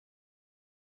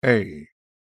A,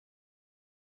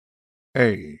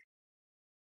 A,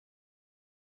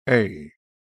 A.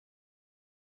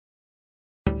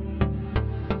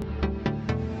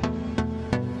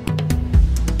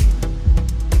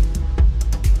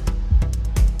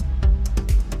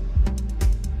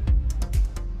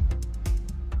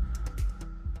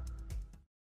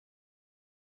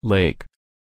 Lake,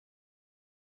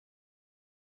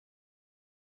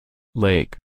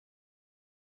 lake,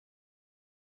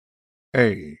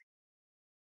 A.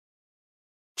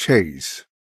 Chase,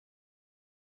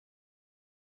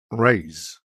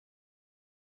 raise,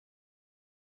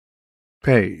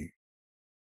 pay,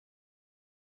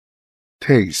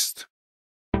 taste.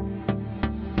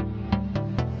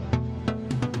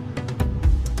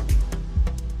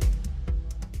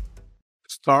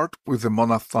 Start with the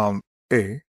monophthong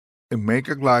E and make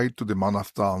a glide to the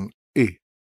monophthong E.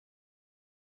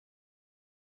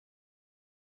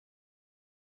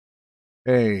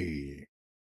 A.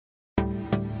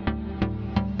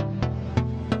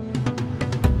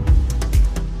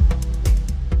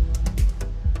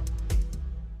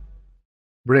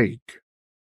 Break,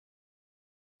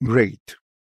 great,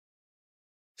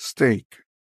 steak,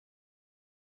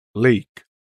 leak,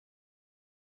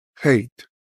 hate,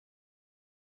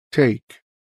 take,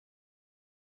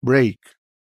 break,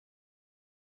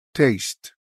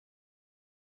 taste,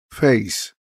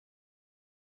 face,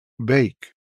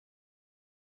 bake,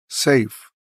 safe,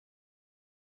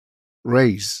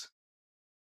 raise,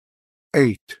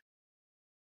 ate.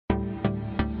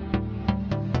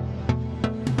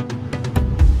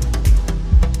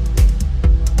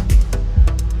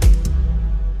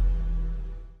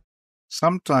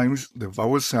 Sometimes the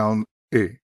vowel sound E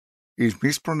is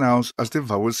mispronounced as the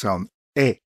vowel sound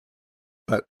E,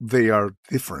 but they are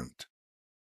different.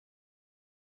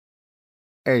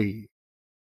 A,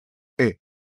 E,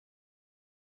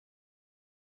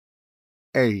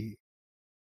 A,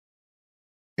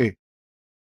 E.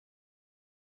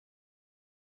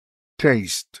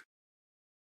 Taste,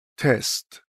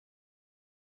 test,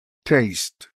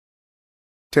 taste,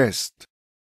 test.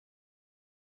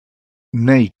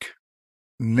 Nake,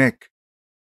 neck,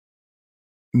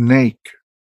 nake,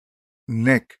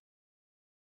 neck.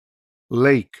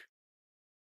 Lake,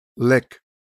 lick,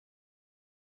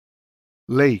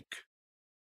 lake,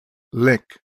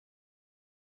 lick.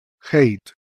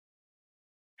 Hate,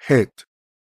 hit,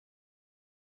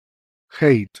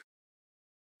 hate,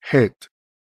 hit.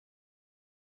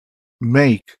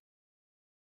 Make,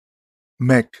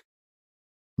 make,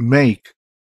 make,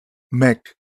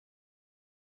 make.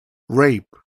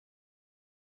 Rape,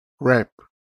 rap,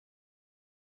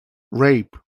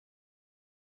 rape,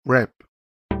 rap.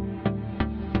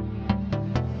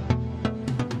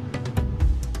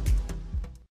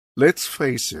 Let's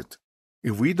face it,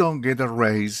 if we don't get a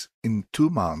raise in 2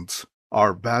 months,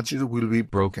 our budget will be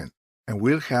broken and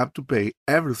we'll have to pay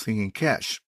everything in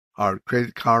cash. Our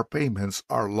credit card payments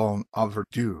are long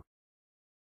overdue.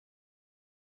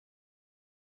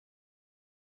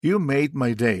 You made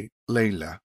my day,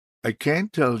 Leila. I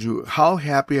can't tell you how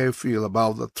happy I feel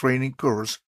about the training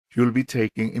course you'll be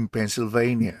taking in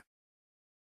Pennsylvania.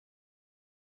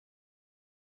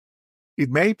 It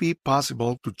may be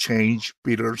possible to change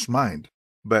Peter's mind,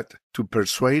 but to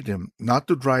persuade him not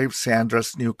to drive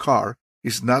Sandra's new car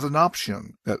is not an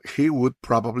option that he would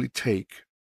probably take.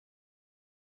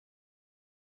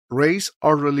 Race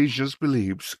or religious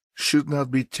beliefs should not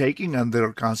be taken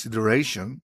under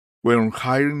consideration when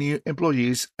hiring new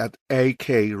employees at AK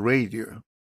Radio.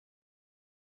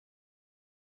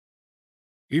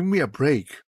 Give me a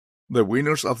break. The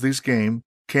winners of this game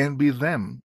can be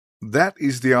them. That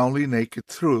is the only naked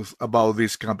truth about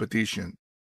this competition.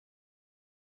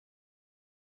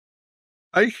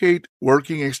 I hate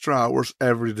working extra hours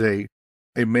every day.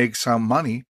 I make some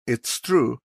money, it's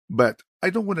true, but I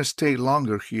don't want to stay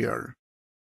longer here.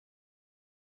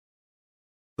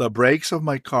 The brakes of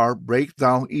my car break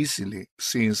down easily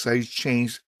since I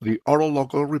changed the auto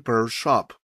local repair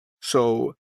shop,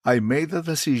 so I made the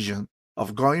decision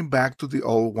of going back to the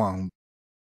old one.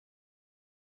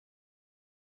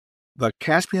 The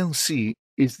Caspian Sea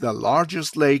is the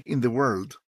largest lake in the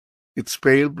world. Its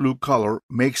pale blue color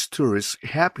makes tourists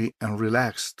happy and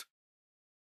relaxed.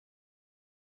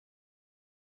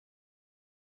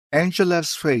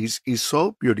 Angela's face is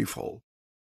so beautiful.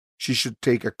 She should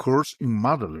take a course in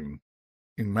modeling.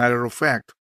 In matter of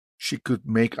fact, she could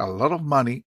make a lot of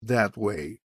money that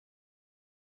way.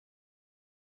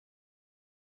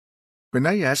 When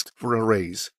I asked for a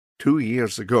raise 2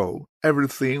 years ago,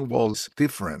 everything was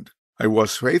different. I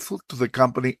was faithful to the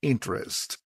company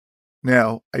interest.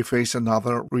 Now I face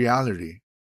another reality.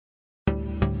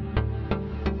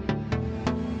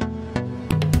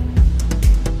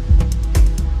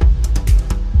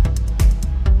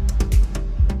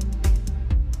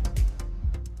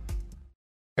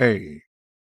 A.